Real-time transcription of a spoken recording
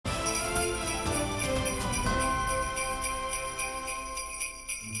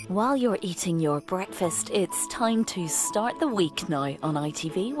While you're eating your breakfast, it's time to start the week now on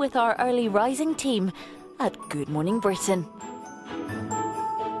ITV with our early rising team at Good Morning Britain.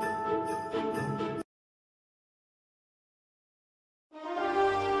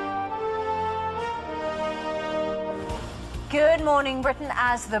 Good morning, Britain.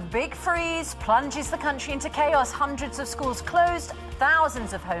 As the big freeze plunges the country into chaos, hundreds of schools closed,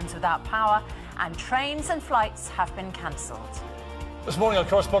 thousands of homes without power, and trains and flights have been cancelled. This morning, our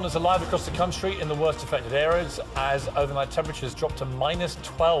correspondents are live across the country in the worst affected areas as overnight temperatures drop to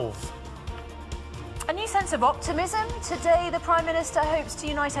 -12. A new sense of optimism. Today, the Prime Minister hopes to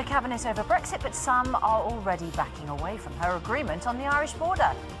unite her cabinet over Brexit, but some are already backing away from her agreement on the Irish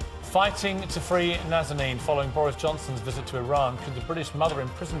border. Fighting to free Nazanin following Boris Johnson's visit to Iran. Could the British mother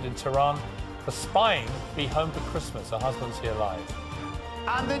imprisoned in Tehran for spying be home for Christmas? Her husband's here live.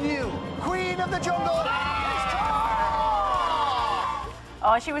 And the new Queen of the Jungle.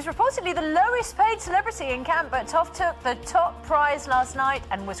 Oh, she was reportedly the lowest paid celebrity in camp, but took the top prize last night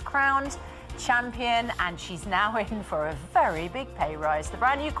and was crowned champion, and she's now in for a very big pay rise. The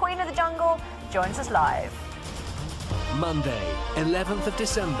brand new Queen of the Jungle joins us live. Monday, 11th of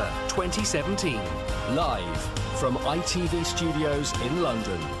December 2017, live from ITV Studios in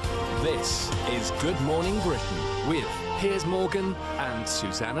London. This is Good Morning Britain with Piers and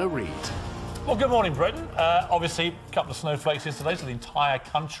Susanna Reid. Well, good morning, Britain. Obviously, a couple of snowflakes yesterday, so the entire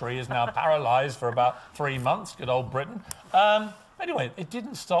country is now paralysed for about 3 months. Good old Britain. Anyway, it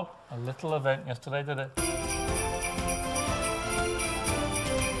didn't stop a little event yesterday, did it?